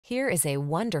Here is a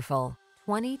wonderful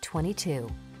 2022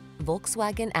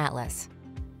 Volkswagen Atlas.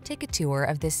 Take a tour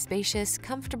of this spacious,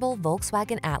 comfortable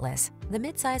Volkswagen Atlas, the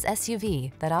midsize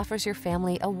SUV that offers your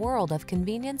family a world of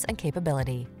convenience and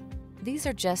capability. These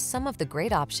are just some of the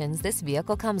great options this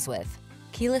vehicle comes with: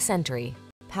 keyless entry,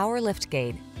 power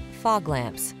liftgate, fog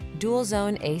lamps, dual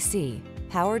zone AC,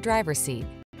 power driver seat,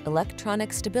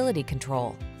 electronic stability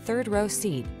control, third row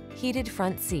seat, heated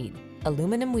front seat,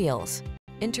 aluminum wheels,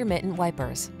 intermittent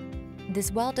wipers.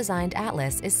 This well-designed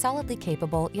Atlas is solidly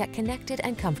capable yet connected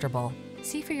and comfortable.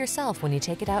 See for yourself when you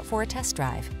take it out for a test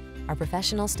drive. Our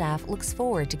professional staff looks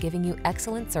forward to giving you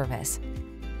excellent service.